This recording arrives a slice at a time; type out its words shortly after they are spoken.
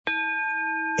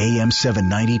AM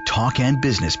 790 Talk and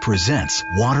Business presents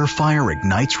Water Fire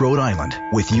Ignites Rhode Island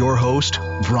with your host,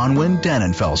 Bronwyn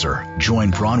Dannenfelser.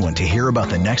 Join Bronwyn to hear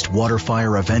about the next water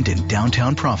fire event in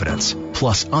downtown Providence,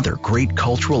 plus other great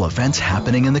cultural events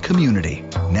happening in the community.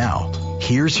 Now,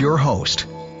 here's your host,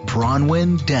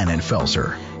 Bronwyn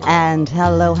Dannenfelser. And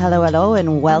hello,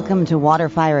 and welcome to Water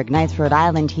Fire Ignites Rhode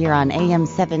Island here on AM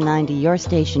 790, your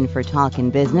station for talk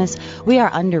and business. We are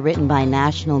underwritten by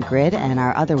National Grid and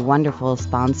our other wonderful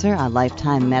sponsor,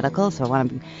 Lifetime Medical. So I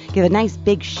want to give a nice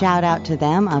big shout out to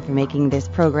them for making this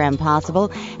program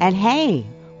possible. And hey,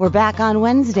 we're back on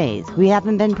Wednesdays. We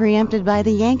haven't been preempted by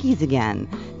the Yankees again.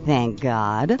 Thank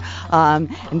God.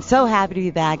 I'm so happy to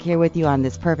be back here with you on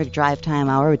this perfect drive time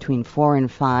hour between 4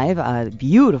 and 5. A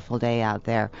beautiful day out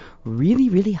there. Really,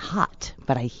 really hot.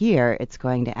 But I hear it's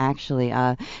going to actually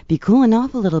be cooling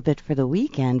off a little bit for the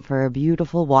weekend for a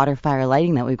beautiful water fire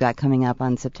lighting that we've got coming up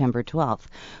on September 12th,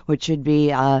 which should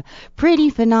be pretty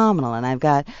phenomenal. And I've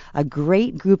got a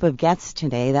great group of guests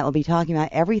today that will be talking about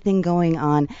everything going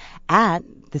on at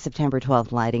the September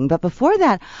 12th lighting. But before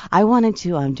that, I wanted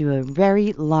to do a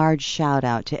very large shout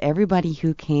out to everybody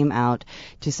who came out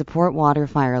to support Water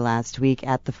Fire last week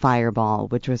at the Fireball,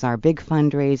 which was our big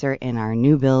fundraiser in our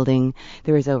new building.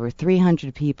 There was over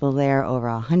 300 people there, over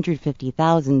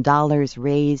 $150,000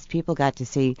 raised. People got to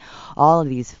see all of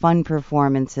these fun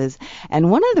performances.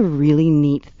 And one of the really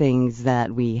neat things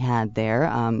that we had there,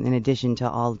 in addition to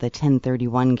all the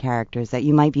 1031 characters that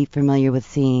you might be familiar with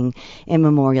seeing in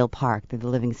Memorial Park, the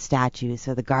living statues,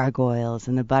 so the gargoyles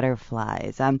and the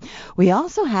butterflies. We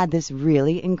also had this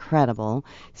really incredible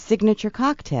signature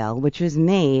cocktail, which was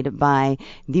made by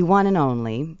the one and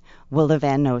only Willa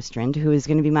Van Nostrand, who is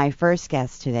going to be my first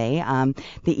guest today.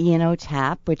 The E&O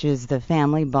Tap, which is the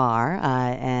family bar,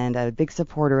 and a big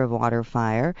supporter of Water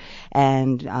Fire.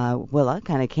 And Willa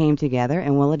kind of came together,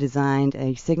 and Willa designed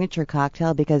a signature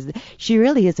cocktail because she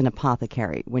really is an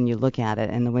apothecary when you look at it,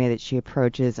 and the way that she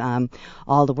approaches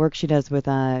all the work she does with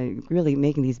really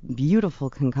making these beautiful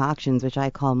concoctions, which I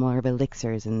call more of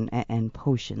elixirs and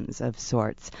potions of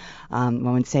sorts,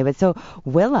 one would say. But so,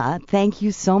 Willa, thank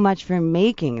you so much for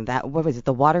making that. What was it,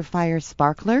 the Water Fire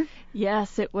Sparkler?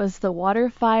 Yes, it was the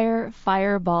Water Fire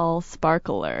Fireball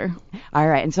Sparkler. All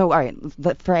right, and so, all right,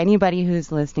 but for anybody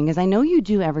who's listening, because I know you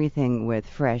do everything with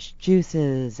fresh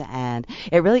juices, and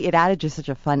it added just such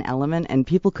a fun element, and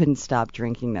people couldn't stop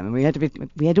drinking them, and we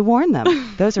had to warn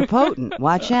them. Those are potent.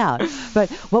 Watch out.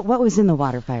 But what was in the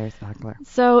Water Fire Sparkler?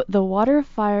 So the Water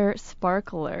Fire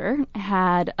Sparkler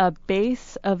had a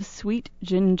base of sweet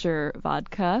ginger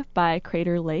vodka by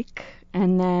Crater Lake.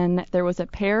 And then there was a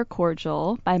pear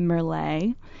cordial by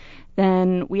Merlet.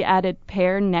 Then we added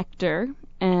pear nectar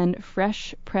and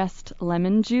fresh pressed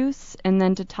lemon juice. And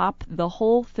then to top the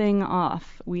whole thing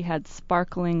off, we had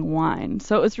sparkling wine.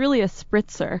 So it was really a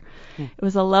spritzer. Yeah. It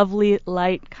was a lovely,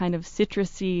 light, kind of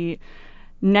citrusy,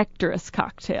 nectarous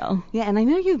cocktail. Yeah, and I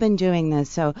know you've been doing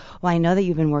this, I know that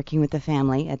you've been working with the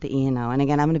family at the E&O, and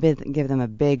again, I'm going to give them a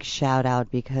big shout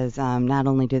out because not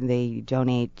only did they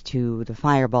donate to the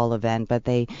Fireball event, but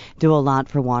they do a lot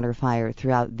for Water Fire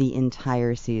throughout the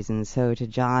entire season. So to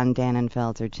John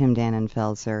Dannenfelser, Tim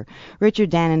Dannenfelser, Richard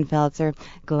Dannenfelser,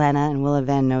 Glenna, and Willa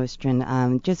Van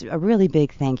Nostrand, just a really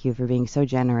big thank you for being so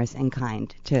generous and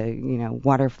kind to,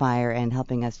 Water Fire and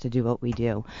helping us to do what we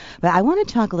do. But I want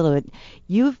to talk a little bit.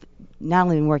 You've not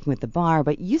only been working with the bar,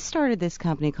 but you started this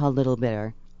company called Little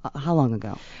Bitter. How long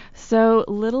ago? So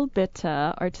Little Bitte,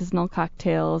 Artisanal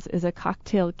Cocktails, is a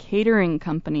cocktail catering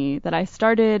company that I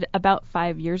started about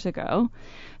 5 years ago.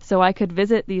 So I could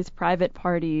visit these private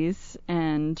parties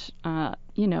and,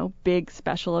 big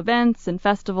special events and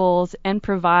festivals and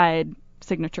provide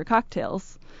signature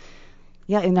cocktails.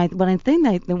 Yeah, and I think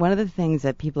that one of the things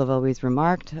that people have always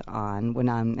remarked on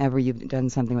whenever you've done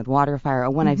something with Water Fire, or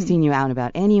when I've seen you out and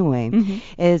about anyway,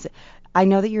 is I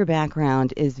know that your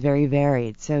background is very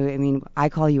varied. So, I mean, I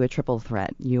call you a triple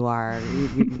threat. You are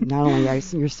not only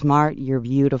you're smart, you're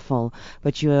beautiful,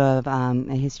 but you have a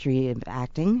history of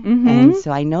acting. And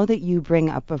so I know that you bring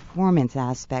a performance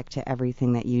aspect to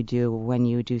everything that you do when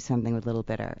you do something with Little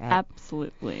Bitter.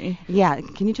 Absolutely. Yeah.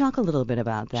 Can you talk a little bit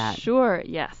about that? Sure,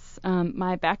 yes.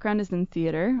 My background is in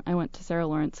theater. I went to Sarah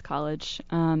Lawrence College.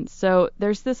 So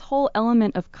there's this whole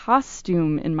element of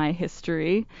costume in my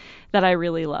history that I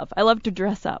really love. I love to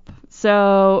dress up.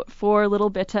 So for Little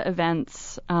Bitte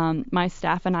events, my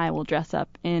staff and I will dress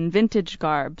up in vintage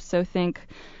garb. So think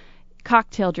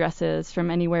cocktail dresses from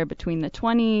anywhere between the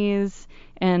 20s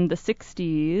and the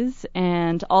 60s,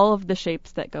 and all of the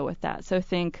shapes that go with that. So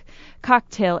think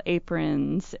cocktail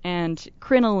aprons and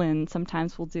crinoline.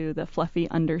 Sometimes we'll do the fluffy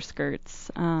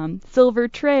underskirts. Silver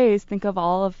trays. Think of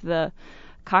all of the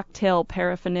cocktail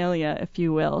paraphernalia, if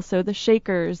you will. So the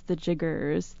shakers, the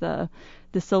jiggers, the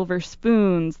silver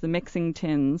spoons, the mixing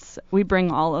tins. We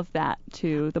bring all of that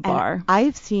to the bar. And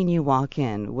I've seen you walk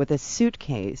in with a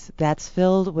suitcase that's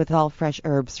filled with all fresh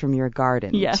herbs from your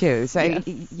garden, too. So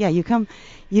yes.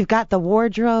 You've got the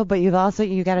wardrobe, but you got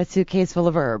a suitcase full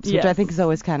of herbs, which I think is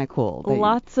always kind of cool.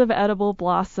 Lots of edible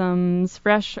blossoms,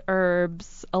 fresh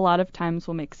herbs. A lot of times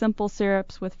we'll make simple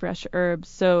syrups with fresh herbs.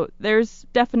 So there's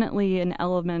definitely an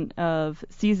element of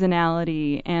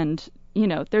seasonality, and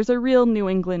there's a real New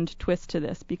England twist to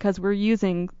this because we're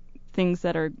using things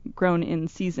that are grown in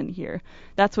season here.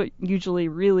 That's what usually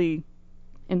really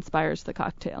inspires the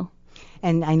cocktail.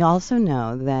 And I also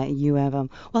know that you have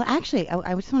I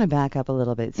just want to back up a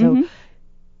little bit. So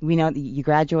we know that you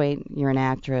graduate, you're an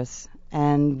actress,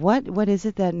 and what is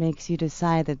it that makes you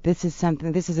decide that this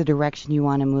is a direction you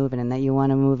want to move in, and that you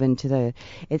want to move into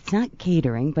it's not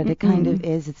catering, but it kind of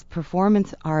is. It's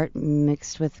performance art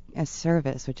mixed with a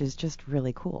service, which is just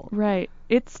really cool. Right.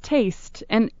 It's taste,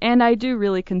 and I do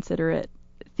really consider it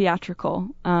theatrical.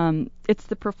 It's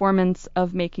the performance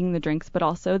of making the drinks, but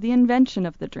also the invention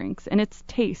of the drinks, and it's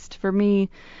taste. For me,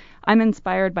 I'm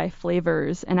inspired by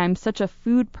flavors, and I'm such a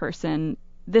food person.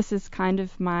 This is kind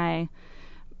of my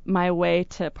way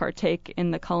to partake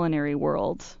in the culinary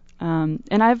world. And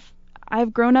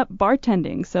I've grown up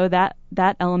bartending, so that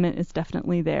element is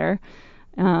definitely there.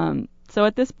 So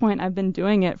at this point, I've been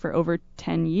doing it for over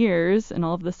 10 years, and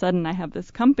all of a sudden I have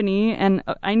this company, and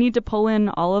I need to pull in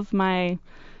all of my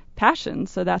passion.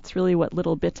 So that's really what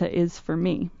Little Bitte is for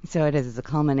me. So it is. It's a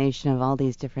culmination of all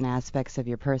these different aspects of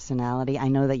your personality. I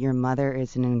know that your mother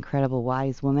is an incredible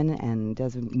wise woman and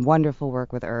does wonderful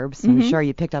work with herbs. So I'm sure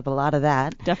you picked up a lot of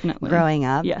that. Definitely. Growing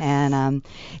up. Yes. And I'm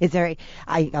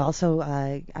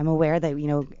aware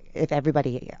that, if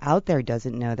everybody out there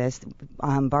doesn't know this,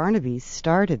 Barnaby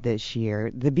started this year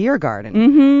the beer garden.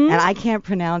 And I can't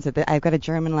pronounce it. I've got a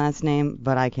German last name,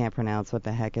 but I can't pronounce what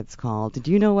the heck it's called. Did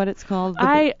you know what it's called?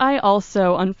 I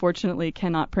also, unfortunately,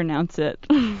 cannot pronounce it.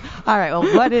 All right, well,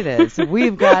 what it is,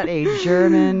 we've got a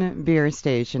German beer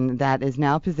station that is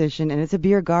now positioned, and it's a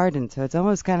beer garden, so it's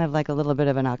almost kind of like a little bit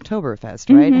of an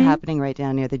Oktoberfest, right? Happening right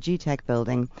down near the G-Tech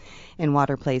building in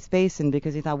Water Place Basin,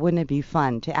 because we thought, wouldn't it be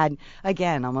fun to add,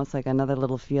 again, almost like another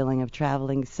little feeling of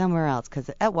traveling somewhere else, because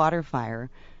at Waterfire,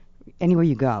 anywhere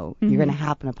you go, you're going to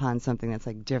happen upon something that's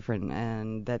like different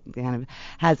and that kind of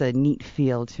has a neat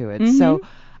feel to it. So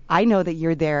I know that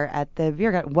you're there at the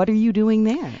beer garden. What are you doing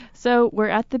there? So we're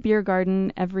at the beer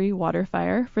garden every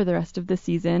Waterfire for the rest of the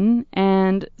season.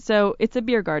 And so it's a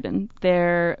beer garden.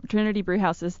 Trinity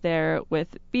Brewhouse is there with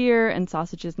beer and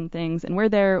sausages and things, and we're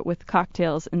there with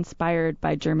cocktails inspired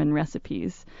by German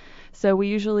recipes. So we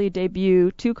usually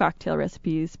debut 2 cocktail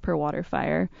recipes per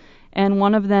Waterfire, and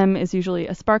one of them is usually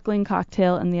a sparkling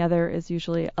cocktail, and the other is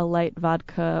usually a light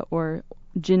vodka or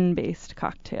gin-based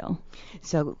cocktail.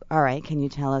 So, all right, can you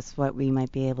tell us what we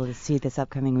might be able to see this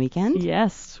upcoming weekend?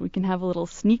 Yes, we can have a little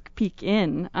sneak peek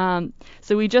in.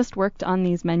 So we just worked on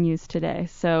these menus today,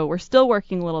 so we're still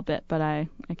working a little bit, but I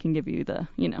can give you the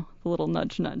little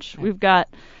nudge. Right. We've got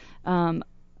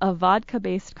a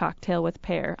vodka-based cocktail with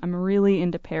pear. I'm really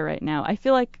into pear right now. I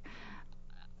feel like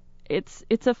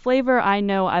it's a flavor I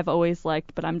know I've always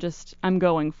liked, but I'm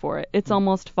going for it. It's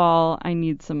almost fall. I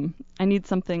need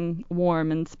something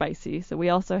warm and spicy. So we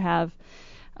also have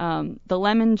the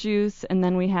lemon juice, and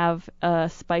then we have a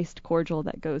spiced cordial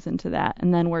that goes into that,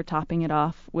 and then we're topping it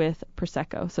off with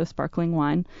Prosecco, so sparkling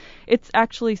wine. It's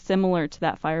actually similar to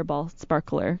that Fireball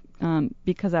Sparkler,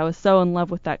 because I was so in love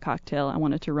with that cocktail, I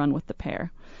wanted to run with the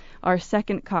pear. Our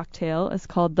second cocktail is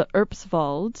called the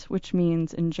Herbstwald, which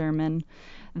means in German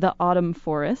the autumn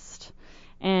forest.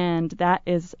 And that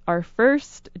is our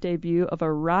first debut of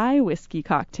a rye whiskey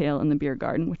cocktail in the beer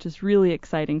garden, which is really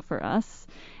exciting for us.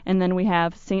 And then we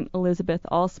have St. Elizabeth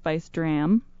Allspice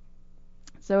Dram.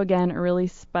 So again, a really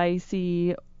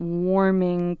spicy,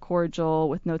 warming cordial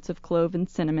with notes of clove and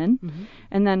cinnamon,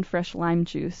 and then fresh lime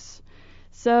juice.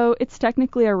 So it's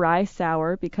technically a rye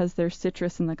sour because there's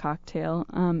citrus in the cocktail,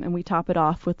 and we top it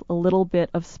off with a little bit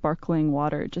of sparkling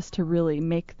water just to really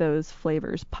make those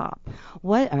flavors pop.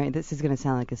 All right, this is going to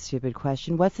sound like a stupid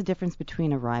question. What's the difference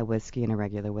between a rye whiskey and a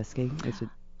regular whiskey?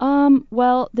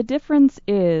 Well, the difference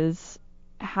is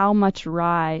how much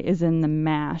rye is in the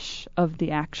mash of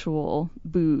the actual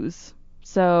booze.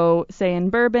 So say in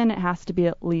bourbon, it has to be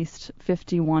at least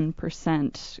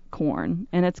 51% corn,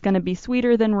 and it's going to be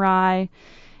sweeter than rye.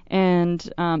 And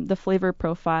the flavor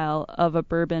profile of a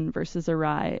bourbon versus a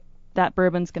rye, that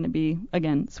bourbon's going to be,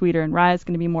 again, sweeter, and rye is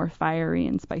going to be more fiery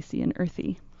and spicy and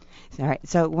earthy. All right.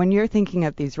 So when you're thinking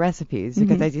of these recipes,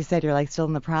 because as you said, you're like still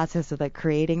in the process of like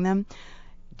creating them,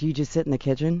 do you just sit in the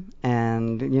kitchen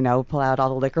and, pull out all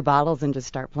the liquor bottles and just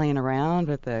start playing around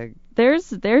with the...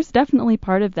 There's definitely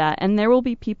part of that, and there will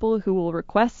be people who will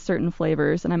request certain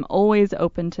flavors, and I'm always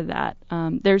open to that.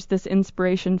 There's this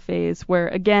inspiration phase where,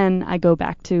 again, I go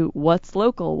back to what's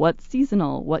local, what's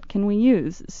seasonal, what can we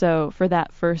use? So for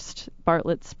that first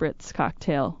Bartlett Spritz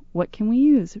cocktail, what can we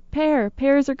use?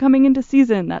 Pears are coming into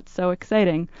season. That's so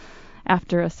exciting.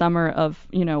 After a summer of,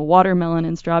 watermelon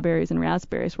and strawberries and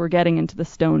raspberries, we're getting into the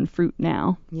stone fruit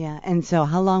now. Yeah, and so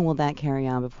how long will that carry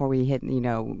on before we hit,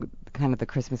 kind of the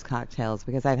Christmas cocktails?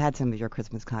 Because I've had some of your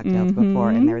Christmas cocktails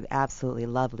before, and they're absolutely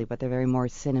lovely, but they're very more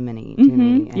cinnamony to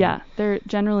me. Yeah, they're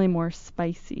generally more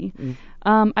spicy.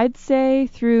 I'd say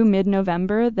through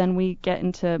mid-November, then we get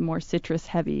into more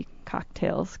citrus-heavy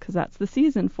cocktails, because that's the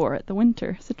season for it, the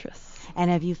winter citrus. And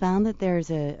have you found that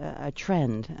there's a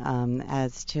trend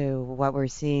as to what we're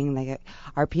seeing? Like,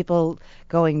 are people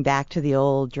going back to the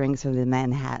old drinks of the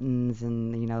Manhattans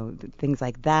and, things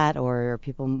like that, or are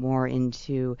people more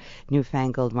into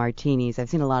newfangled martinis? I've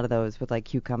seen a lot of those with, like,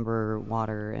 cucumber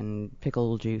water and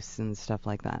pickle juice and stuff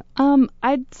like that.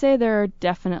 I'd say there are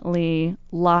definitely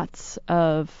lots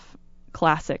of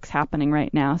classics happening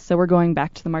right now. So we're going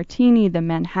back to the martini, the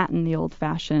Manhattan, the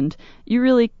old-fashioned. You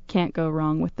really can't go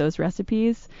wrong with those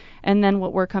recipes. And then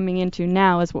what we're coming into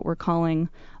now is what we're calling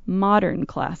modern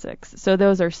classics. So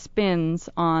those are spins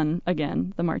on,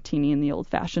 again, the martini and the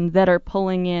old-fashioned that are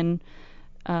pulling in,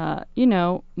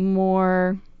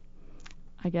 more,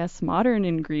 I guess, modern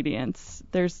ingredients.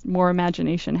 There's more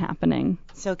imagination happening.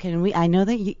 So I know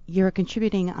that you're a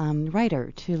contributing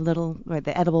writer to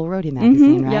the Edible Rhody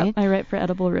magazine, right? Yep, I write for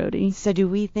Edible Rhody. So do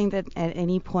we think that at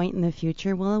any point in the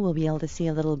future, we'll be able to see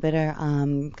a little bit of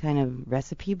kind of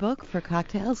recipe book for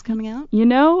cocktails coming out?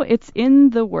 It's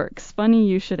in the works. Funny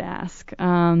you should ask.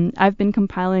 I've been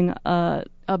compiling a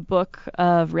book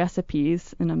of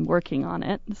recipes, and I'm working on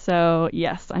it. So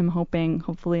yes, I'm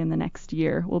hopefully in the next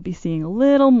year we'll be seeing a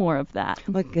little more of that.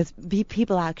 Because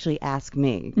people actually ask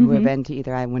me who have been to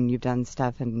either when you've done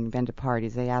stuff and been to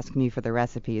parties, they ask me for the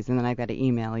recipes, and then I've got to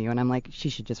email you, and I'm like, she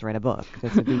should just write a book.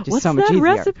 This would be just What's so much that easier.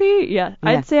 Recipe? Yeah,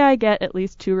 I'd say I get at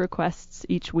least 2 requests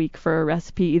each week for a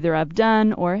recipe either I've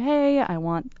done or, hey, I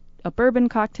want a bourbon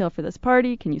cocktail for this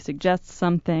party. Can you suggest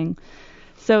something?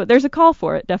 So there's a call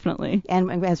for it, definitely.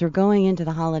 And as we're going into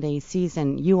the holiday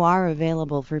season, you are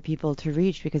available for people to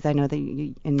reach, because I know that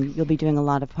you'll be doing a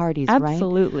lot of parties, right?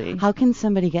 Absolutely. How can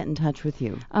somebody get in touch with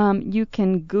you? You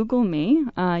can Google me.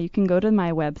 You can go to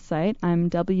my website. I'm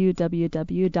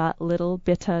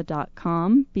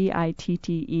www.littlebitte.com,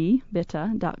 Bitte,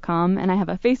 bitte.com. And I have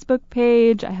a Facebook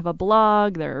page. I have a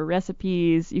blog. There are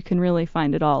recipes. You can really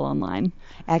find it all online.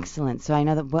 Excellent. So I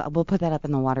know that we'll put that up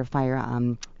in the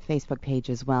Waterfire Facebook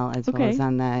page as well as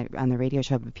on the radio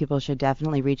show. But people should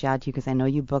definitely reach out to you, because I know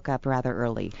you book up rather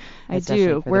early. I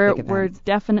do. We're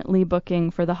definitely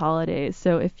booking for the holidays.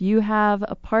 So if you have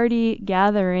a party,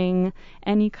 gathering,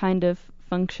 any kind of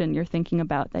function you're thinking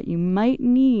about that you might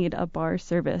need a bar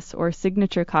service or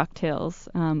signature cocktails,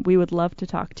 we would love to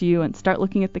talk to you and start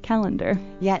looking at the calendar.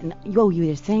 Yeah. You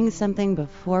were saying something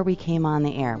before we came on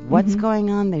the air. What's going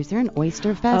on? Is there an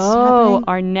Oyster Fest happening?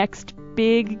 Our next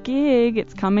big gig.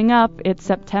 It's coming up. It's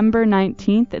September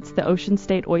 19th. It's the Ocean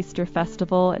State Oyster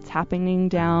Festival. It's happening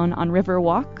down on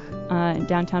Riverwalk in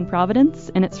downtown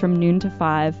Providence, and it's from noon to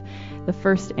 5. The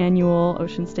first annual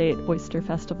Ocean State Oyster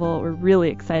Festival. We're really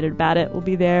excited about it. We'll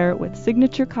be there with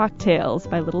signature cocktails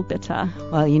by Little Bitte.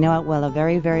 Well, you know what? Well, I'm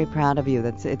very, very proud of you.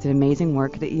 It's an amazing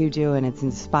work that you do, and it's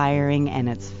inspiring, and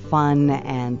it's fun,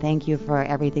 and thank you for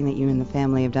everything that you and the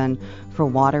family have done for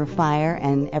Waterfire.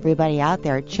 And everybody out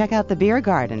there, check out the beer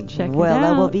garden. Check it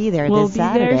out. We'll be there We'll this be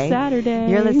Saturday. there Saturday.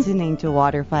 You're listening to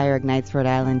Waterfire Ignites Rhode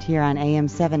Island here on AM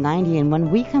 790, and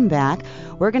when we come back,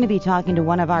 we're going to be talking to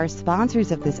one of our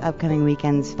sponsors of this upcoming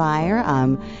weekend's fire,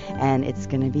 and it's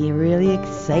going to be a really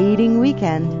exciting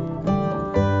weekend.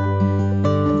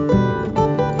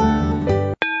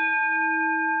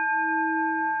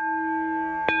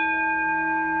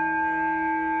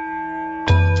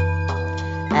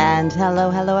 And hello,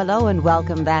 and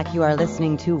welcome back. You are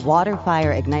listening to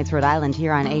Waterfire Ignites Rhode Island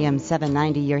here on AM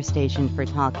 790, your station for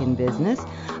talkin' business.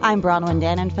 I'm Bronwyn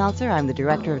Dannenfelser. I'm the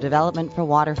Director of Development for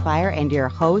Waterfire and your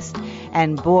host.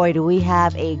 And boy, do we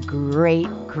have a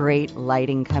great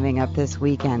lighting coming up this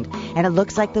weekend. And it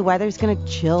looks like the weather's going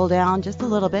to chill down just a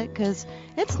little bit because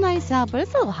it's nice out, but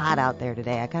it's a little hot out there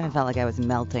today. I kind of felt like I was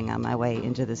melting on my way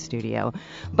into the studio.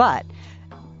 But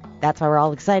that's why we're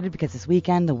all excited, because this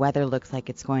weekend the weather looks like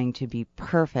it's going to be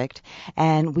perfect.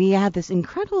 And we have this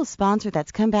incredible sponsor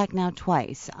that's come back now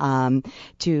twice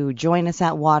to join us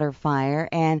at Waterfire.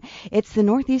 And it's the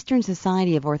Northeastern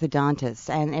Society of Orthodontists.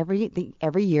 And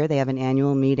every year they have an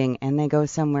annual meeting and they go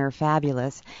somewhere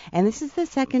fabulous. And this is the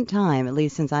second time, at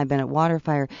least since I've been at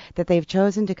Waterfire, that they've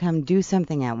chosen to come do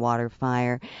something at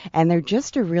Waterfire. And they're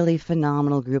just a really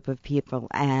phenomenal group of people.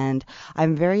 And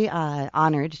I'm very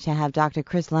honored to have Dr.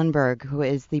 Chris Lundberg, who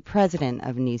is the president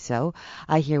of NISO,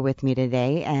 here with me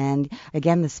today. And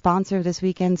again, the sponsor of this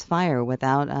weekend's fire.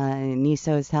 Without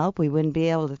NISO's help, we wouldn't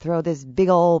be able to throw this big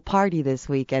old party this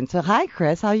weekend. So hi,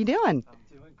 Chris. How you doing?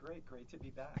 I'm doing great. Great to be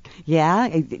back. Yeah.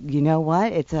 You know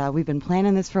what? It's we've been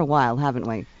planning this for a while, haven't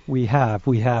we? We have.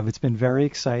 It's been very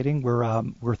exciting.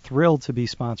 We're thrilled to be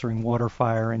sponsoring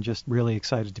Waterfire and just really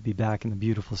excited to be back in the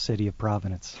beautiful city of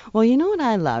Providence. Well, you know what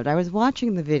I loved? I was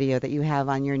watching the video that you have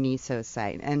on your NISO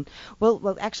site. And,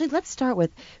 well, actually, let's start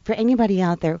with, for anybody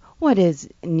out there, what is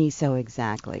NISO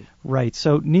exactly? Right.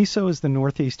 So NISO is the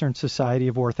Northeastern Society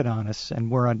of Orthodontists, and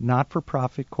we're a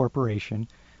not-for-profit corporation.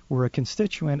 We're a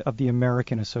constituent of the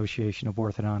American Association of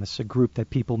Orthodontists, a group that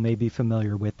people may be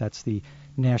familiar with. That's the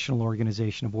National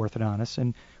Organization of Orthodontists.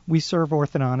 And we serve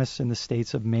orthodontists in the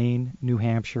states of Maine, New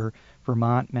Hampshire,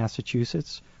 Vermont,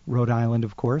 Massachusetts, Rhode Island,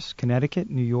 of course, Connecticut,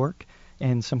 New York,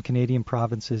 and some Canadian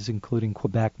provinces, including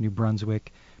Quebec, New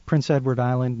Brunswick, Prince Edward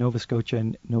Island, Nova Scotia,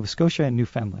 and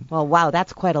Newfoundland. Well, wow,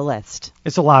 that's quite a list.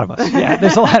 It's a lot of us. Yeah,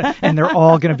 there's a lot, and they're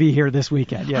all going to be here this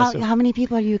weekend. Yeah. How many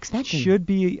people are you expecting? Should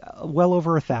be well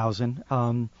over 1,000.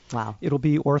 Wow. It'll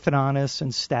be orthodontists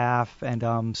and staff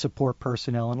and support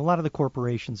personnel and a lot of the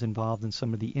corporations involved in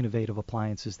some of the innovative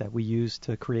appliances that we use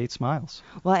to create smiles.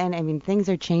 Well, and I mean, things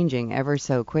are changing ever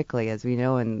so quickly, as we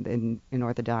know in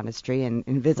orthodontistry and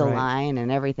Invisalign Right.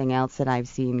 and everything else that I've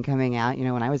seen coming out. You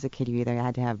know, when I was a kid, you either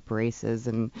had to have braces,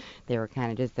 and they were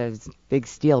kind of just those big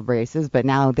steel braces. But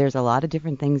now there's a lot of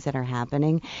different things that are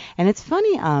happening. And it's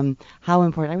funny how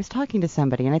important. I was talking to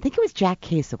somebody, and I think it was Jack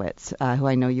Kasowitz, who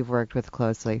I know you've worked with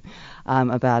closely,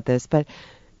 about this. But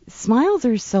smiles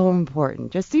are so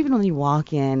important. Just even when you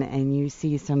walk in and you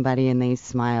see somebody and they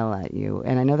smile at you.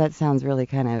 And I know that sounds really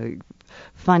kind of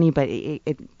funny, but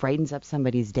it brightens up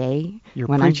somebody's day. You're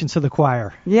preaching to the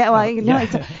choir. Yeah, well, no.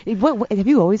 Have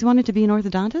you always wanted to be an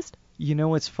orthodontist? You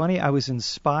know, it's funny. I was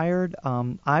inspired.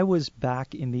 I was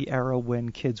back in the era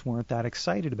when kids weren't that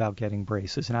excited about getting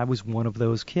braces, and I was one of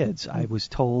those kids. I was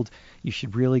told you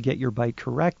should really get your bite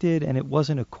corrected, and it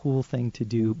wasn't a cool thing to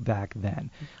do back then.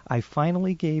 I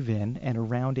finally gave in, and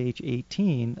around age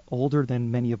 18, older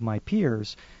than many of my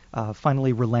peers,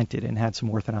 finally relented and had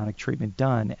some orthodontic treatment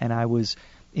done, and I was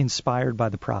inspired by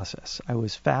the process. I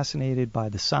was fascinated by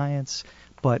the science,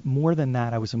 but more than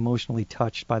that, I was emotionally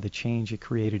touched by the change it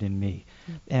created in me.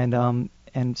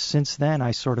 And since then,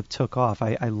 I sort of took off.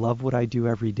 I love what I do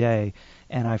every day,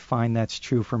 and I find that's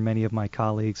true for many of my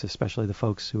colleagues, especially the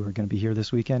folks who are going to be here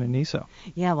this weekend in NISO.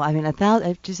 Yeah, well, I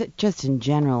mean, just in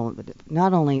general,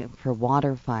 not only for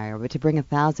Waterfire, but to bring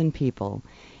 1,000 people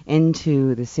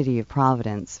into the city of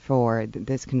Providence for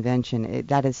this convention,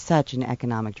 that is such an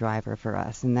economic driver for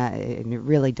us, and it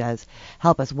really does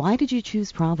help us. Why did you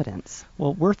choose Providence?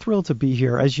 Well, we're thrilled to be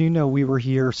here. As you know, we were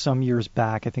here some years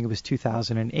back. I think it was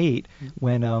 2008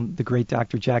 when the great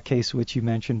Dr. Jack Kasowitz, you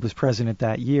mentioned, was president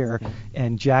that year.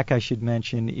 And Jack, I should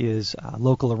mention, is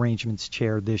local arrangements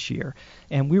chair this year.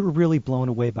 And we were really blown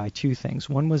away by two things.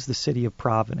 One was the city of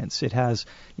Providence. It has,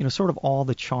 sort of all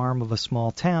the charm of a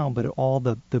small town, but all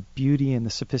the beauty and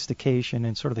the sophistication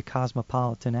and sort of the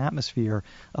cosmopolitan atmosphere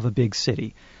of a big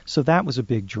city. So that was a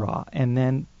big draw. And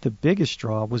then the biggest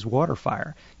draw was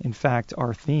Waterfire. In fact,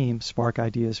 our theme, Spark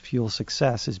Ideas, Fuel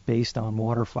Success, is based on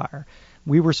Waterfire.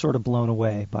 We were sort of blown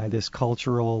away by this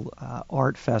cultural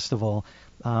art festival,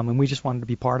 and we just wanted to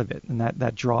be part of it, and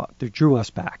that drew us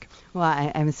back.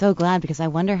 Well, I'm so glad, because I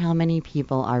wonder how many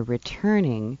people are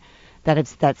returning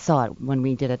that saw it when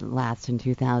we did it last in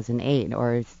 2008,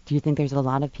 or do you think there's a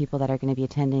lot of people that are going to be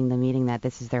attending the meeting that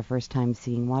this is their first time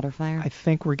seeing Waterfire? I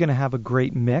think we're going to have a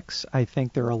great mix. I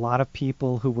think there are a lot of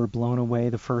people who were blown away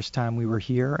the first time we were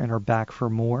here and are back for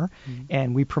more,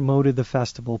 and we promoted the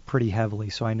festival pretty heavily,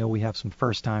 so I know we have some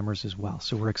first-timers as well,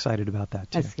 so we're excited about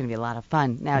that too. That's going to be a lot of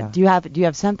fun. Now, do you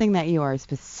have something that you are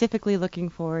specifically looking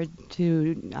forward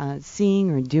to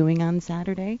seeing or doing on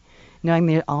Saturday? Knowing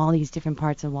that all these different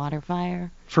parts of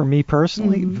Waterfire? For me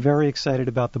personally, very excited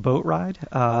about the boat ride.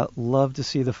 Love to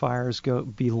see the fires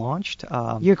be launched.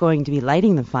 You're going to be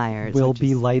lighting the fires. We'll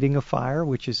be lighting a fire,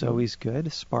 which is always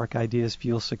good. Spark ideas,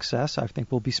 fuel success. I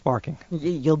think we'll be sparking.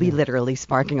 You'll be literally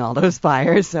sparking all those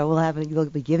fires. So we'll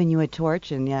be giving you a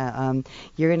torch, and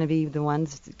you're going to be the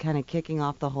ones kind of kicking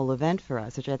off the whole event for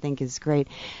us, which I think is great.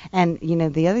 And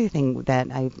the other thing that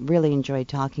I really enjoyed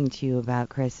talking to you about,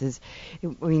 Chris, is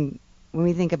when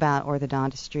we think about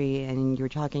orthodontistry, and you were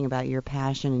talking about your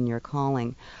passion and your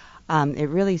calling, it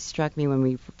really struck me when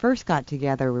we first got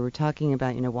together. We were talking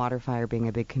about, Waterfire being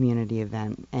a big community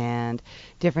event and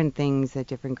different things that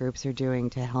different groups are doing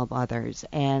to help others.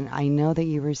 And I know that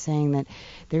you were saying that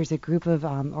there's a group of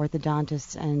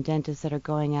orthodontists and dentists that are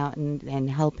going out and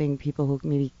helping people who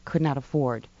maybe could not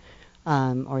afford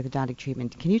orthodontic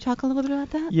treatment. Can you talk a little bit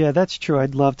about that? Yeah, that's true.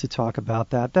 I'd love to talk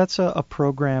about that. That's a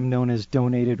program known as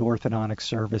Donated Orthodontic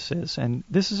Services, and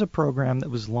this is a program that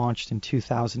was launched in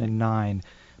 2009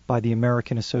 by the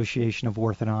American Association of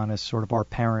Orthodontists, sort of our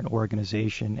parent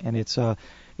organization, and it's a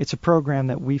program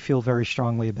that we feel very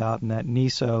strongly about, and that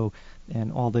NISO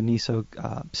and all the NISO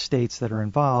states that are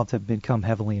involved have become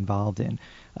heavily involved in.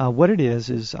 What it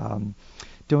is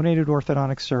Donated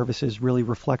Orthodontic Services really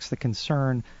reflects the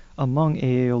concern among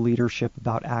AAO leadership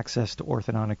about access to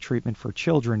orthodontic treatment for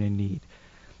children in need.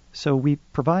 So we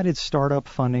provided startup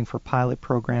funding for pilot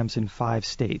programs in 5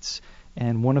 states,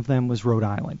 and one of them was Rhode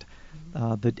Island.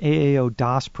 The AAO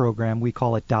DOS program, we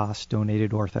call it DOS,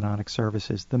 Donated Orthodontic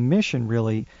Services. The mission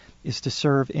really is to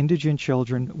serve indigent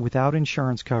children without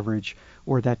insurance coverage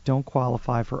or that don't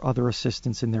qualify for other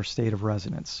assistance in their state of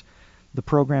residence. The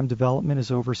program development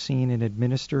is overseen and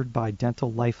administered by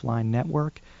Dental Lifeline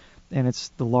Network, and it's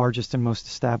the largest and most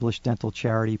established dental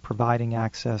charity providing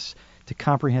access to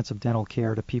comprehensive dental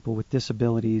care to people with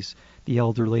disabilities, the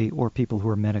elderly, or people who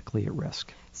are medically at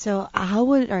risk. So how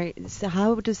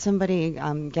does somebody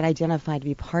get identified to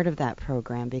be part of that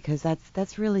program? Because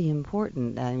that's really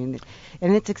important. I mean,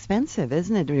 and it's expensive,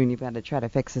 isn't it? When you've got to try to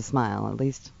fix a smile. At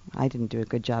least I didn't do a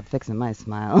good job fixing my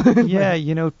smile.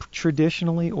 Yeah,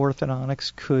 traditionally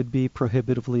orthodontics could be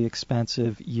prohibitively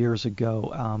expensive years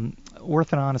ago.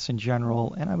 Orthodontists in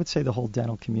general, and I would say the whole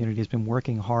dental community, has been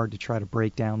working hard to try to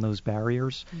break down those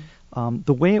barriers.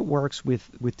 The way it works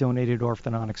with Donated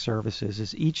Orthodontic Services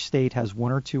is each state has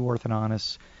 1 or 2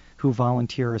 orthodontists who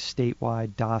volunteer as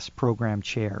statewide DOS program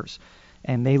chairs,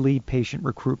 and they lead patient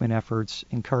recruitment efforts,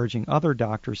 encouraging other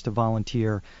doctors to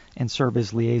volunteer and serve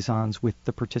as liaisons with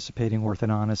the participating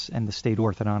orthodontists and the State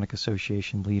Orthodontic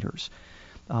Association leaders.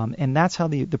 And that's how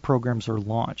the programs are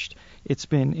launched. It's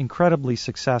been incredibly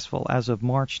successful. As of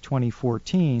March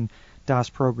 2014, DOS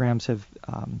programs have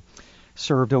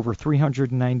served over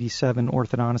 397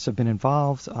 orthodontists have been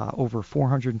involved. Over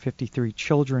 453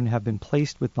 children have been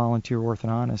placed with volunteer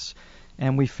orthodontists.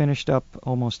 And we finished up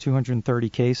almost 230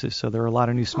 cases, so there are a lot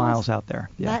of new smiles out there.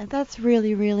 Yeah. That's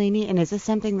really, really neat. And is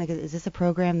this a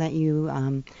program that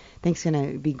you think is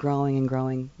going to be growing and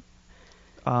growing?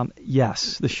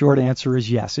 Yes. The short answer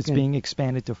is yes. It's being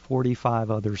expanded to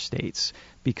 45 other states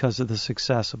because of the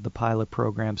success of the pilot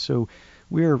program. So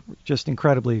we're just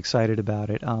incredibly excited about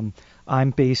it.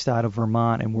 I'm based out of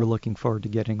Vermont, and we're looking forward to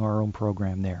getting our own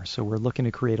program there. So we're looking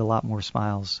to create a lot more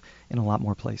smiles in a lot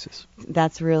more places.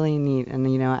 That's really neat. And,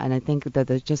 and I think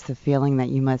that just the feeling that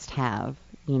you must have,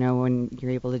 when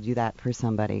you're able to do that for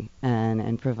somebody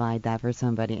and provide that for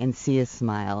somebody and see a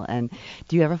smile. And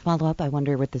do you ever follow up, I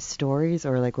wonder, with the stories,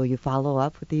 or will you follow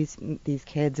up with these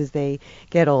kids as they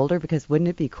get older? Because wouldn't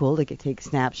it be cool to take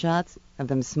snapshots of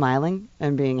them smiling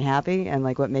and being happy and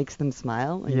what makes them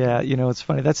smile? Yeah, it's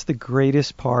funny. That's the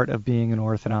greatest part of being an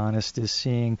orthodontist, is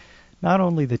seeing not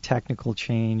only the technical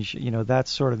change,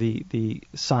 that's sort of the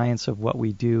science of what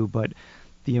we do, but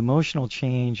the emotional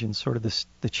change and sort of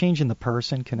the change in the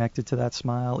person connected to that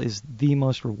smile is the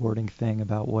most rewarding thing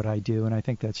about what I do, and I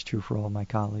think that's true for all my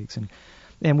colleagues.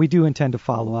 And we do intend to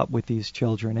follow up with these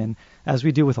children, and as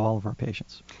we do with all of our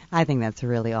patients. I think that's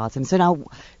really awesome. So now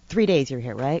 3 days you're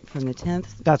here, right, from the 10th?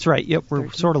 That's right. Yep, we're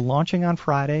 13th. Sort of launching on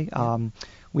Friday.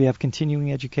 We have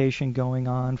continuing education going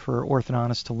on for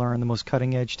orthodontists to learn the most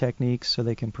cutting-edge techniques so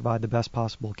they can provide the best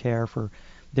possible care for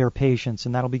their patients,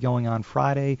 and that'll be going on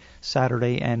Friday,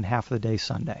 Saturday, and half of the day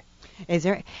Sunday. Is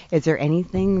there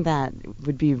anything that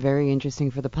would be very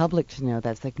interesting for the public to know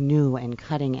that's new and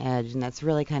cutting edge, and that's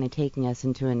really kind of taking us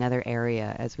into another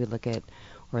area as we look at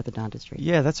orthodontistry?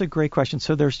 Yeah, that's a great question.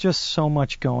 So there's just so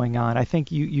much going on. I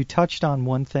think you touched on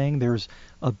one thing. There's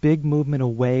a big movement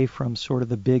away from sort of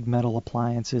the big metal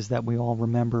appliances that we all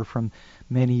remember from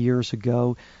many years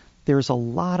ago. there's a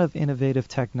lot of innovative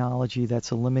technology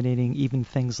that's eliminating even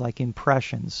things like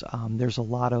impressions. There's a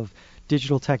lot of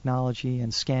digital technology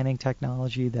and scanning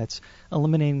technology that's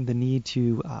eliminating the need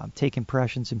to take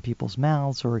impressions in people's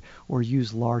mouths or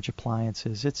use large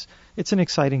appliances. It's an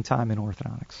exciting time in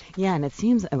orthodontics. Yeah, and it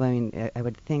seems, I mean, I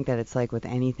would think that it's like with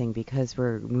anything, because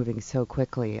we're moving so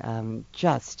quickly,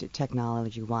 just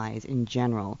technology-wise in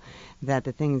general, that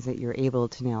the things that you're able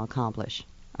to now accomplish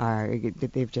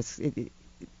they've just...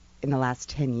 in the last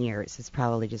 10 years, it's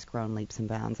probably just grown leaps and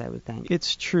bounds, I would think.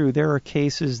 It's true. There are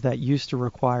cases that used to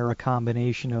require a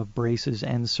combination of braces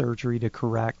and surgery to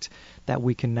correct that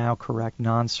we can now correct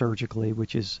non-surgically,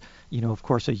 which is, of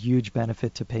course, a huge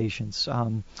benefit to patients.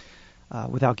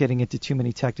 Without getting into too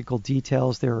many technical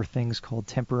details, there are things called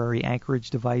temporary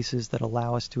anchorage devices that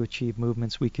allow us to achieve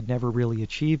movements we could never really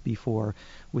achieve before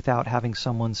without having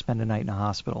someone spend a night in a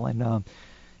hospital.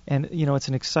 And it's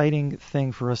an exciting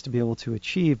thing for us to be able to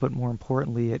achieve, but more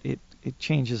importantly, it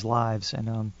changes lives.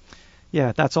 And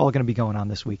that's all going to be going on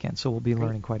this weekend, so we'll be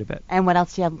learning quite a bit. And what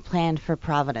else do you have planned for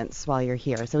Providence while you're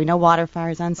here? So we know Water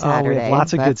Fire's on Saturday. We have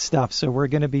lots of good stuff. So we're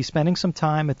going to be spending some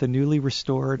time at the newly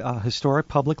restored historic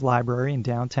public library in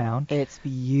downtown. It's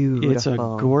beautiful. It's a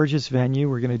gorgeous venue.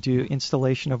 We're going to do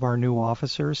installation of our new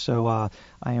officers. So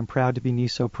I am proud to be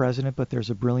NISO president, but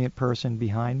there's a brilliant person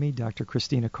behind me, Dr.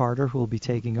 Christina Carter, who will be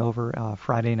taking over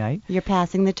Friday night. You're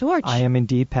passing the torch. I am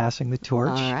indeed passing the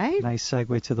torch. All right. Nice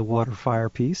segue to the Water Fire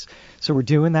piece. So we're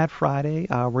doing that Friday.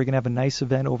 We're going to have a nice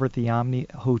event over at the Omni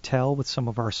Hotel with some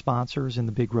of our sponsors in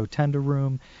the big rotunda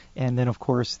room. And then, of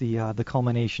course, the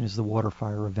culmination is the Water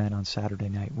Fire event on Saturday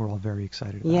night. We're all very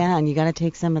excited about it. Yeah, and you got to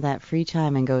take some of that free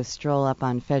time and go stroll up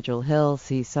on Federal Hill,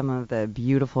 see some of the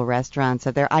beautiful restaurants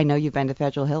up there. I know you've been to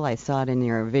Federal Hill. I saw it in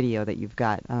your video that you've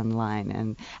got online.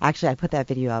 And actually, I put that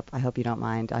video up. I hope you don't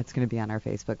mind. It's going to be on our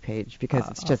Facebook page because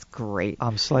it's just great.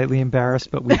 I'm slightly embarrassed,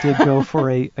 but we did go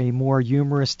for a more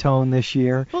humorous tone this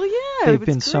year. Well, yeah, they've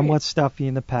been somewhat stuffy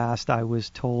in the past. I was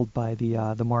told by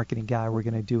the marketing guy we're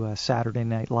going to do a Saturday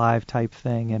Night Live type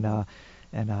thing, and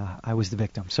I was the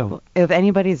victim. So if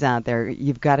anybody's out there,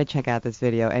 you've got to check out this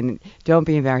video, and don't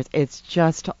be embarrassed. It's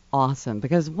just awesome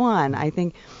because, one, I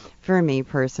think for me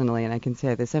personally, and I can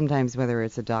say this, sometimes whether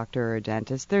it's a doctor or a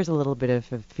dentist, there's a little bit of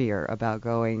a fear about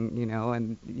going,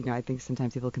 and I think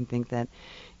sometimes people can think that,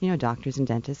 doctors and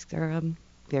dentists are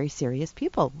very serious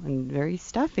people and very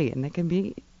stuffy, and they can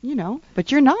be,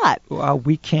 but you're not.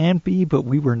 We can be, but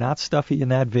we were not stuffy in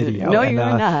that video. No, you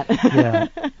were not. Yeah.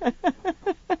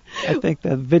 I think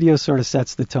the video sort of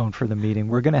sets the tone for the meeting.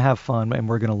 We're going to have fun, and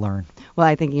we're going to learn. Well,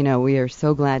 I think, we are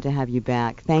so glad to have you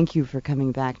back. Thank you for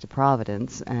coming back to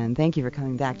Providence, and thank you for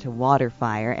coming back to Water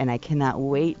Fire, and I cannot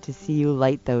wait to see you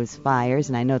light those fires,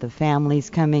 and I know the family's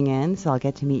coming in, so I'll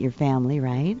get to meet your family,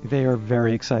 right? They are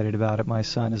very excited about it. My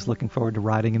son is looking forward to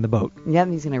riding in the boat. Yep,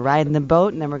 he's going to ride in the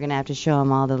boat, and then we're going to have to show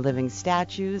him all the living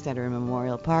statues that are in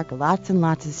Memorial Park. Lots and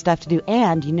lots of stuff to do,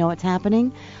 and you know what's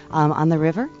happening on the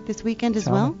river this weekend as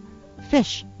well?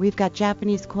 Fish. We've got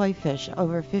Japanese koi fish,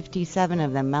 over 57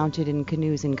 of them mounted in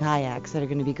canoes and kayaks that are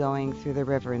going to be going through the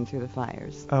river and through the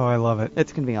fires. Oh, I love it.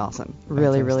 It's going to be awesome.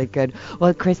 Really, really good.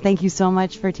 Well, Chris, thank you so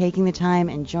much for taking the time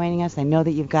and joining us. I know that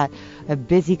you've got a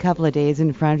busy couple of days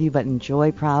in front of you, but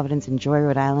enjoy Providence, enjoy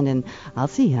Rhode Island, and I'll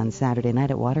see you on Saturday night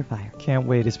at Water Fire. Can't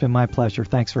wait. It's been my pleasure.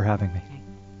 Thanks for having me.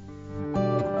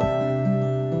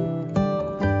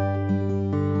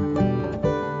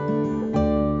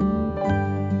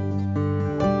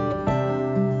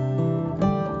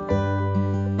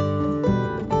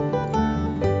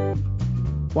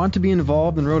 Want to be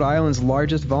involved in Rhode Island's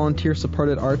largest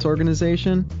volunteer-supported arts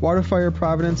organization? Water Fire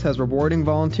Providence has rewarding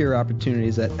volunteer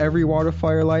opportunities at every water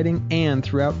fire lighting and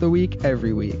throughout the week,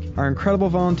 every week. Our incredible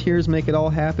volunteers make it all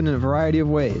happen in a variety of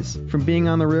ways, from being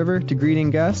on the river to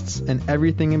greeting guests and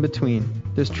everything in between.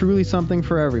 There's truly something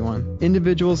for everyone.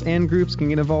 Individuals and groups can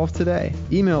get involved today.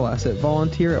 Email us at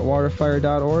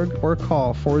volunteer@waterfire.org or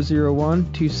call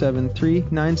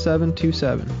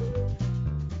 401-273-9727.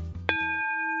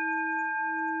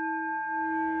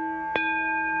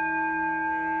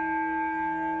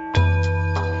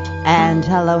 And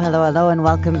hello, and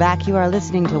welcome back. You are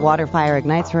listening to Water Fire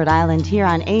Ignites Rhode Island here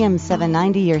on AM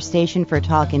 790, your station for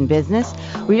talk and business.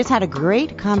 We just had a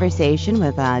great conversation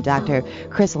with Dr.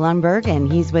 Chris Lundberg,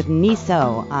 and he's with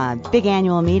NISO, big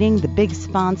annual meeting, the big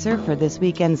sponsor for this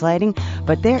weekend's lighting.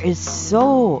 But there is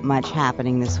so much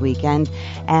happening this weekend,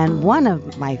 and one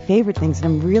of my favorite things that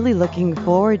I'm really looking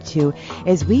forward to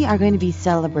is we are going to be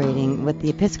celebrating with the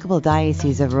Episcopal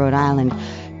Diocese of Rhode Island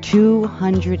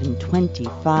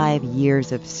 225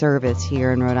 years of service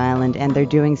here in Rhode Island, and they're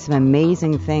doing some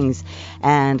amazing things.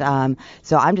 And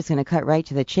so I'm just going to cut right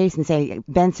to the chase and say,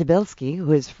 Ben Sibilski,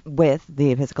 who is with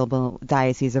the Episcopal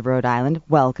Diocese of Rhode Island,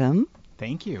 welcome.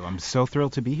 Thank you. I'm so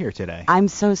thrilled to be here today. I'm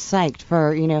so psyched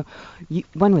for,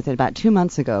 when was it? About 2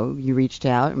 months ago, you reached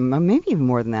out, maybe even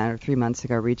more than that, or 3 months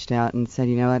ago, reached out and said,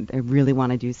 I really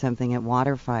want to do something at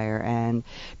Waterfire, and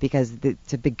because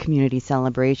it's a big community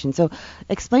celebration. So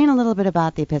explain a little bit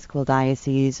about the Episcopal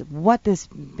Diocese, what this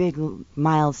big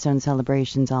milestone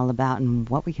celebration is all about, and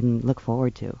what we can look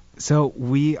forward to. So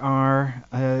we are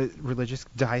a religious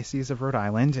diocese of Rhode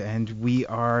Island, and we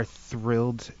are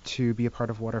thrilled to be a part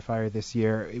of Waterfire this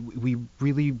year. We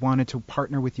really wanted to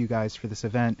partner with you guys for this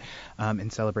event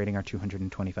in celebrating our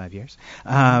 225 years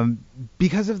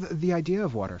because of the idea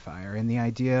of Waterfire and the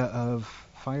idea of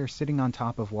fire sitting on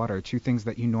top of water, two things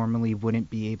that you normally wouldn't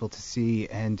be able to see.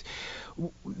 And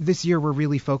this year we're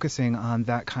really focusing on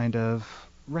that kind of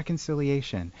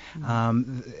reconciliation,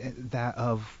 that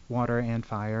of water and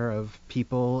fire, of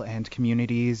people and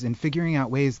communities, and figuring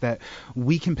out ways that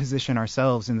we can position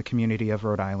ourselves in the community of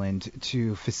Rhode Island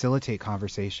to facilitate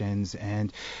conversations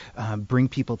and bring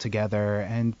people together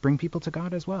and bring people to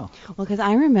God as well. Well, because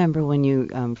I remember when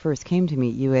you first came to me,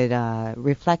 you had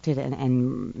reflected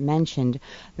and mentioned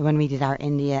that when we did our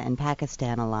India and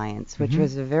Pakistan alliance, which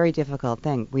was a very difficult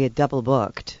thing, we had double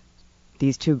booked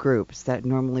these two groups that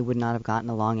normally would not have gotten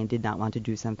along and did not want to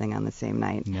do something on the same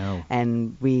night. No.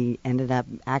 And we ended up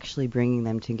actually bringing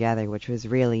them together, which was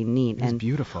really neat. It was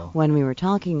beautiful. When we were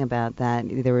talking about that,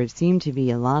 there seemed to be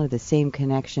a lot of the same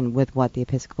connection with what the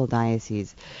Episcopal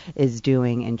Diocese is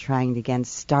doing and trying to, again,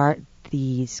 start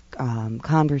these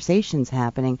conversations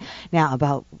happening now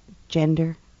about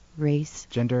gender, race,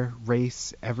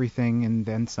 everything, and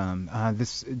then some.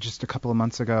 This just a couple of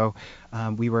months ago,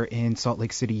 we were in Salt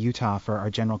Lake City, Utah for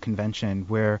our general convention,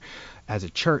 where as a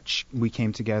church we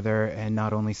came together and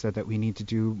not only said that we need to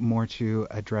do more to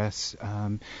address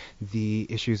the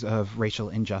issues of racial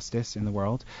injustice in the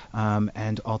world,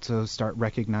 and also start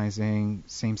recognizing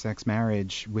same-sex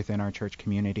marriage within our church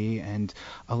community and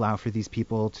allow for these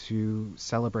people to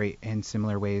celebrate in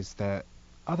similar ways that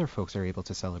other folks are able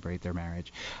to celebrate their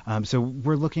marriage. So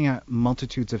we're looking at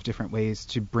multitudes of different ways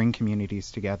to bring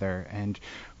communities together and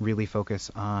really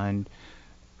focus on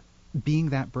being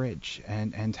that bridge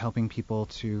and helping people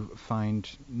to find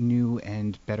new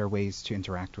and better ways to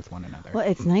interact with one another. Well,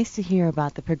 it's nice to hear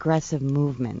about the progressive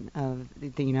movement of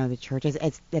the churches.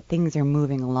 It's that things are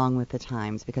moving along with the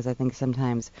times, because I think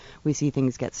sometimes we see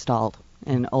things get stalled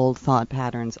and old thought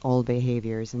patterns, old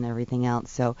behaviors, and everything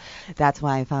else. So that's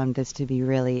why I found this to be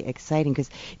really exciting. Because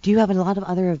do you have a lot of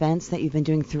other events that you've been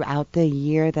doing throughout the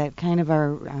year that kind of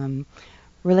are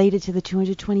related to the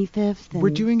 225th?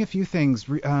 We're doing a few things.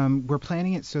 We're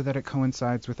planning it so that it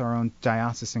coincides with our own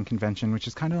diocesan convention, which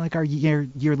is kind of like our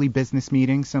yearly business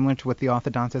meeting, similar to what the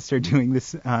Orthodontists are doing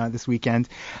this weekend.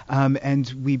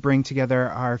 And we bring together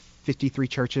our 53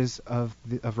 churches of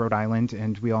Rhode Island,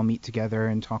 and we all meet together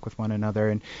and talk with one another.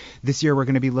 And this year we're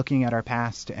going to be looking at our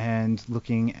past and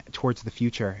looking towards the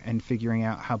future and figuring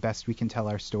out how best we can tell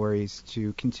our stories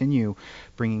to continue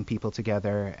bringing people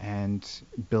together and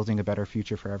building a better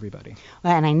future for everybody.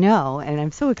 Well, and I know, and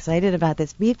I'm so excited about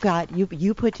this. We've got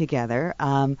you put together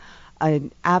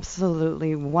an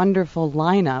absolutely wonderful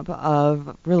lineup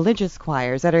of religious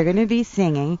choirs that are going to be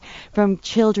singing, from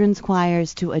children's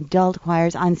choirs to adult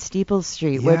choirs on Steeple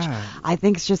Street, which I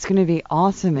think is just going to be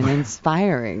awesome and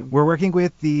inspiring. We're working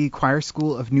with the Choir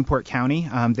School of Newport County.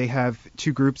 They have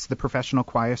two groups, the professional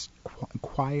choristers.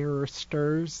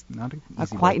 Not an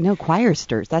easy word. No,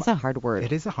 choristers. That's a hard word.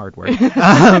 It is a hard word.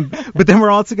 But then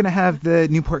we're also going to have the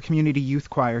Newport Community Youth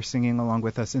Choir singing along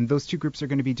with us, and those two groups are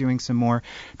going to be doing some more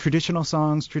traditional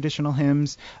songs, traditional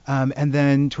hymns, and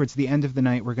then towards the end of the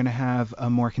night we're going to have a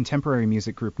more contemporary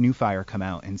music group, New Fire, come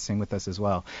out and sing with us as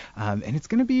well. And it's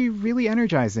going to be really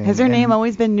energizing. Has their name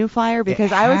always been New Fire?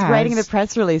 Because I was writing the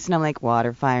press release and I'm like,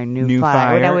 Waterfire, New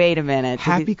Fire. Now, wait a minute.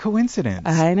 Happy coincidence.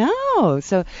 I know.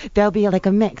 So there'll be like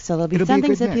a mix. So there'll be some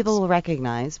things that people will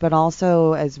recognize, but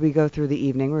also as we go through the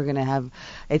evening, we're going to have,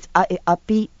 it's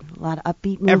upbeat, a lot of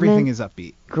upbeat movement. Everything is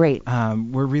upbeat. Great.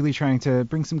 We're really trying to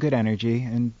bring some good energy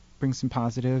and bring some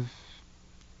positive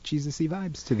Jesus-y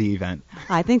vibes to the event.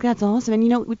 I think that's awesome.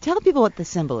 And, tell people what the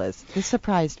symbol is. This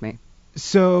surprised me.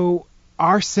 So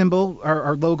our symbol,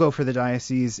 our logo for the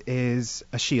diocese is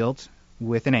a shield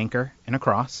with an anchor and a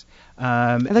cross.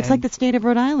 It looks like the state of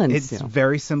Rhode Island. It's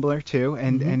very similar, too.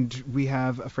 And we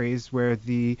have a phrase where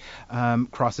the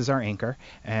cross is our anchor.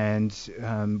 And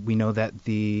we know that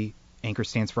the Anchor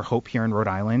stands for hope here in Rhode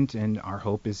Island, and our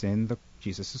hope is in the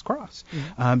Jesus' cross.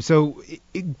 Mm-hmm. So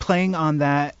playing on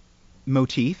that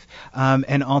motif,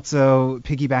 and also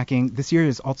piggybacking, this year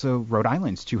is also Rhode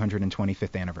Island's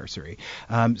 225th anniversary.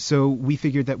 So we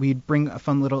figured that we'd bring a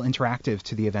fun little interactive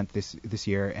to the event this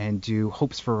year and do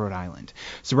Hopes for Rhode Island.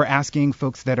 So we're asking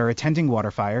folks that are attending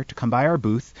Waterfire to come by our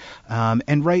booth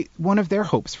and write one of their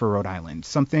hopes for Rhode Island,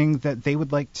 something that they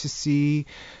would like to see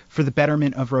for the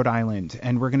betterment of Rhode Island.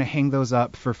 And we're going to hang those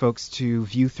up for folks to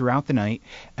view throughout the night,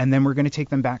 and then we're going to take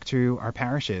them back to our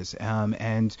parishes.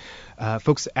 And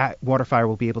folks at Waterfire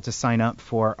will be able to sign up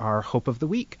for our Hope of the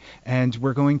Week. And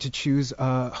we're going to choose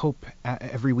a hope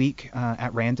every week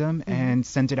at random and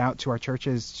send it out to our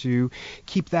churches to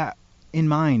keep that in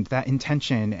mind, that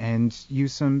intention, and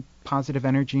use some positive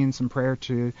energy and some prayer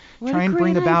to try and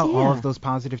bring about all of those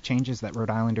positive changes that Rhode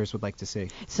Islanders would like to see.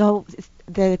 So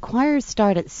the choirs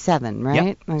start at 7, right?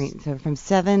 Yep. I mean, so from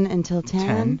 7 until 10?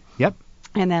 10, yep.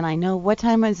 And then I know, what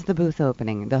time is the booth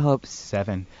opening, the Hopes?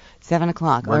 7. 7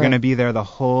 o'clock. We're going to be there the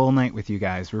whole night with you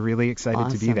guys. We're really excited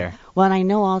to be there. Well, and I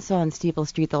know also on Steeple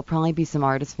Street there'll probably be some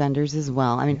artist vendors as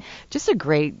well. I mean,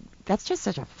 that's just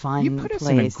such a fun place. You put us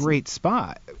in a great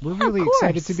spot. We're really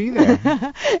excited to be there.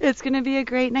 It's going to be a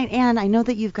great night. And I know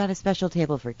that you've got a special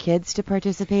table for kids to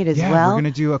participate as well. Yeah, we're going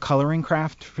to do a coloring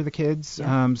craft for the kids,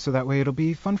 so that way it'll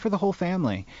be fun for the whole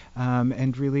family,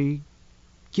 and really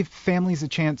give families a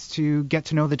chance to get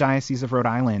to know the Diocese of Rhode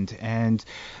Island, and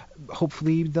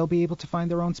hopefully they'll be able to find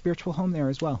their own spiritual home there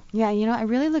as well. Yeah, I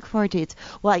really look forward to it.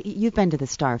 Well, you've been to the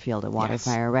Starfield at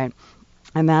Waterfire, right?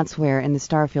 And that's where, in the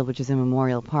Starfield, which is in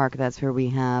Memorial Park, that's where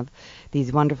we have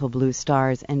these wonderful blue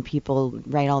stars, and people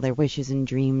write all their wishes and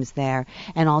dreams there,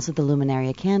 and also the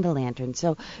Luminaria candle lantern.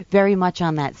 So very much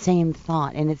on that same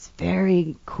thought, and it's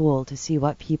very cool to see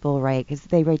what people write, because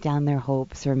they write down their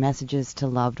hopes or messages to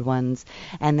loved ones,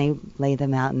 and they lay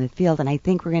them out in the field. And I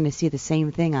think we're going to see the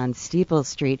same thing on Steeple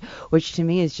Street, which to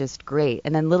me is just great.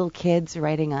 And then little kids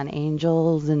writing on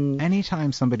angels. And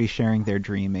anytime somebody's sharing their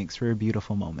dream makes for a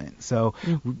beautiful moment. So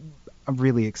I'm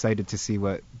really excited to see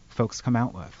what folks come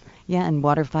out with. Yeah, and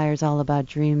Waterfire is all about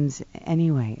dreams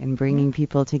anyway, and bringing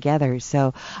people together.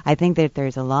 So I think that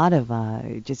there's a lot of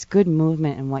just good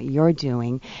movement in what you're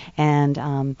doing. And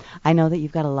I know that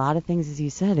you've got a lot of things, as you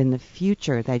said, in the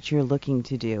future that you're looking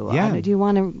to do. Yeah. Do you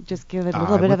want to just give it a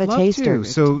little bit of a taster?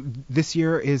 So this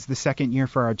year is the second year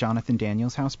for our Jonathan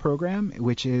Daniels House program,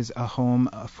 which is a home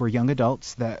for young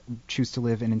adults that choose to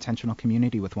live in intentional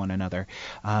community with one another.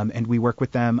 And we work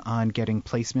with them on getting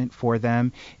placement for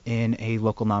them in a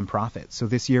local nonprofit. So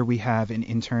this year we have an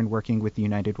intern working with the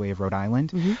United Way of Rhode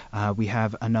Island. We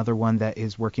have another one that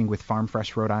is working with Farm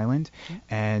Fresh Rhode Island,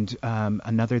 and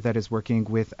another that is working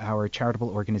with our charitable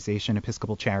organization,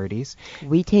 Episcopal Charities.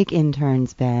 We take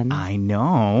interns, Ben. I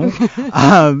know.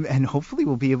 And hopefully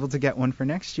we'll be able to get one for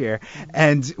next year.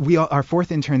 And our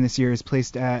fourth intern this year is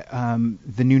placed at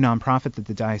the new nonprofit that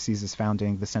the Diocese is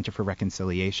founding, the Center for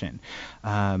Reconciliation,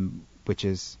 which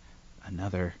is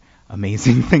another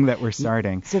amazing thing that we're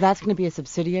starting. So that's going to be a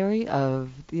subsidiary of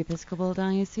the Episcopal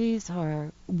Diocese,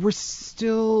 or? We're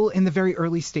still in the very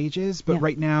early stages, but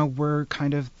right now we're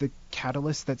kind of the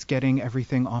catalyst that's getting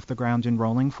everything off the ground and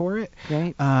rolling for it.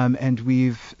 Great. And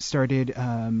we've started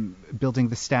building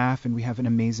the staff, and we have an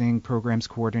amazing programs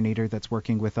coordinator that's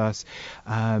working with us.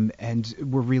 And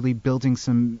we're really building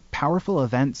some powerful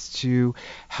events to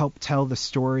help tell the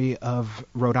story of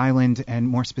Rhode Island, and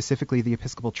more specifically the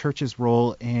Episcopal Church's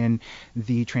role in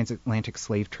the transatlantic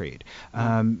slave trade.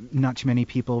 Not too many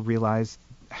people realize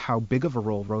how big of a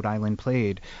role Rhode Island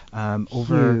played.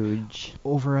 Huge.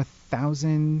 Over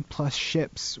 1,000 plus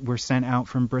ships were sent out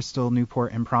from Bristol,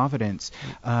 Newport, and Providence,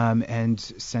 and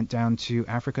sent down to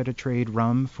Africa to trade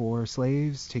rum for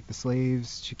slaves, take the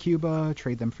slaves to Cuba,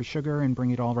 trade them for sugar, and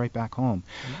bring it all right back home.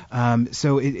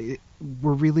 So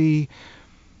we're really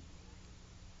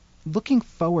looking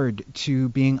forward to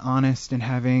being honest and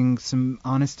having some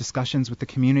honest discussions with the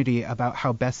community about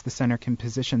how best the center can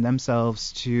position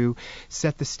themselves to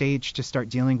set the stage to start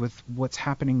dealing with what's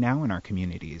happening now in our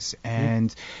communities,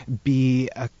 and be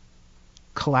a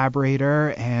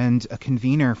collaborator and a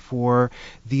convener for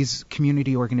these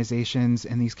community organizations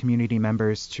and these community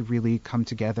members to really come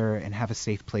together and have a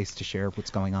safe place to share what's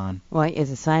going on. Well,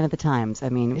 it's a sign of the times. I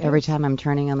mean, every time I'm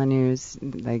turning on the news,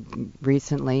 like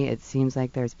recently, it seems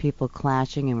like there's people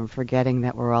clashing, and we're forgetting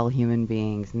that we're all human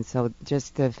beings. And so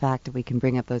just the fact that we can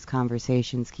bring up those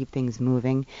conversations, keep things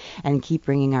moving, and keep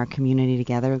bringing our community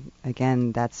together,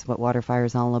 again, that's what Waterfire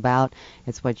is all about.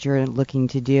 It's what you're looking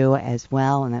to do as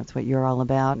well, and that's what you're all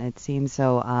about, it seems.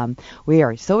 So we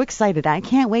are so excited. I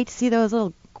can't wait to see those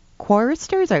little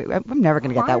choristers? I'm never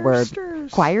going to get that word.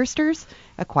 Choirsters.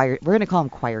 We're going to call them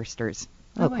choiristers.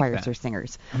 I like choirs that. or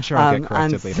singers. I'm sure I'll get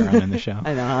corrected later on in the show.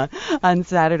 I know, on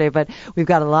Saturday. But we've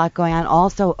got a lot going on.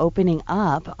 Also opening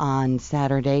up on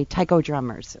Saturday, taiko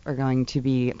drummers are going to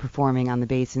be performing on the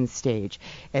Basin stage.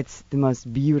 It's the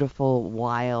most beautiful,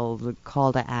 wild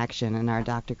call to action, and our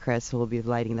Dr. Chris, who will be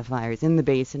lighting the fires in the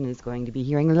Basin, is going to be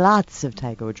hearing lots of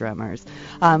taiko drummers.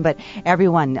 But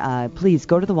everyone, please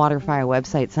go to the Waterfire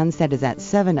website. Sunset is at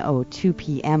 7:02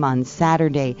 p.m. on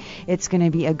Saturday. It's going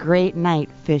to be a great night.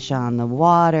 Fish on the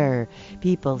water,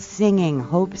 people singing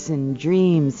hopes and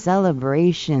dreams,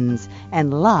 celebrations,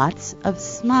 and lots of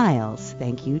smiles.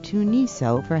 Thank you to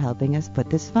NISO for helping us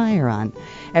put this fire on.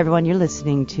 Everyone, you're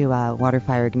listening to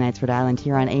Waterfire Ignites Rhode Island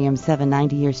here on AM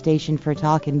 790, your station for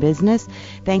talk and business.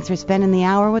 Thanks for spending the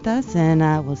hour with us,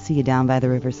 and we'll see you down by the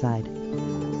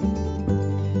riverside.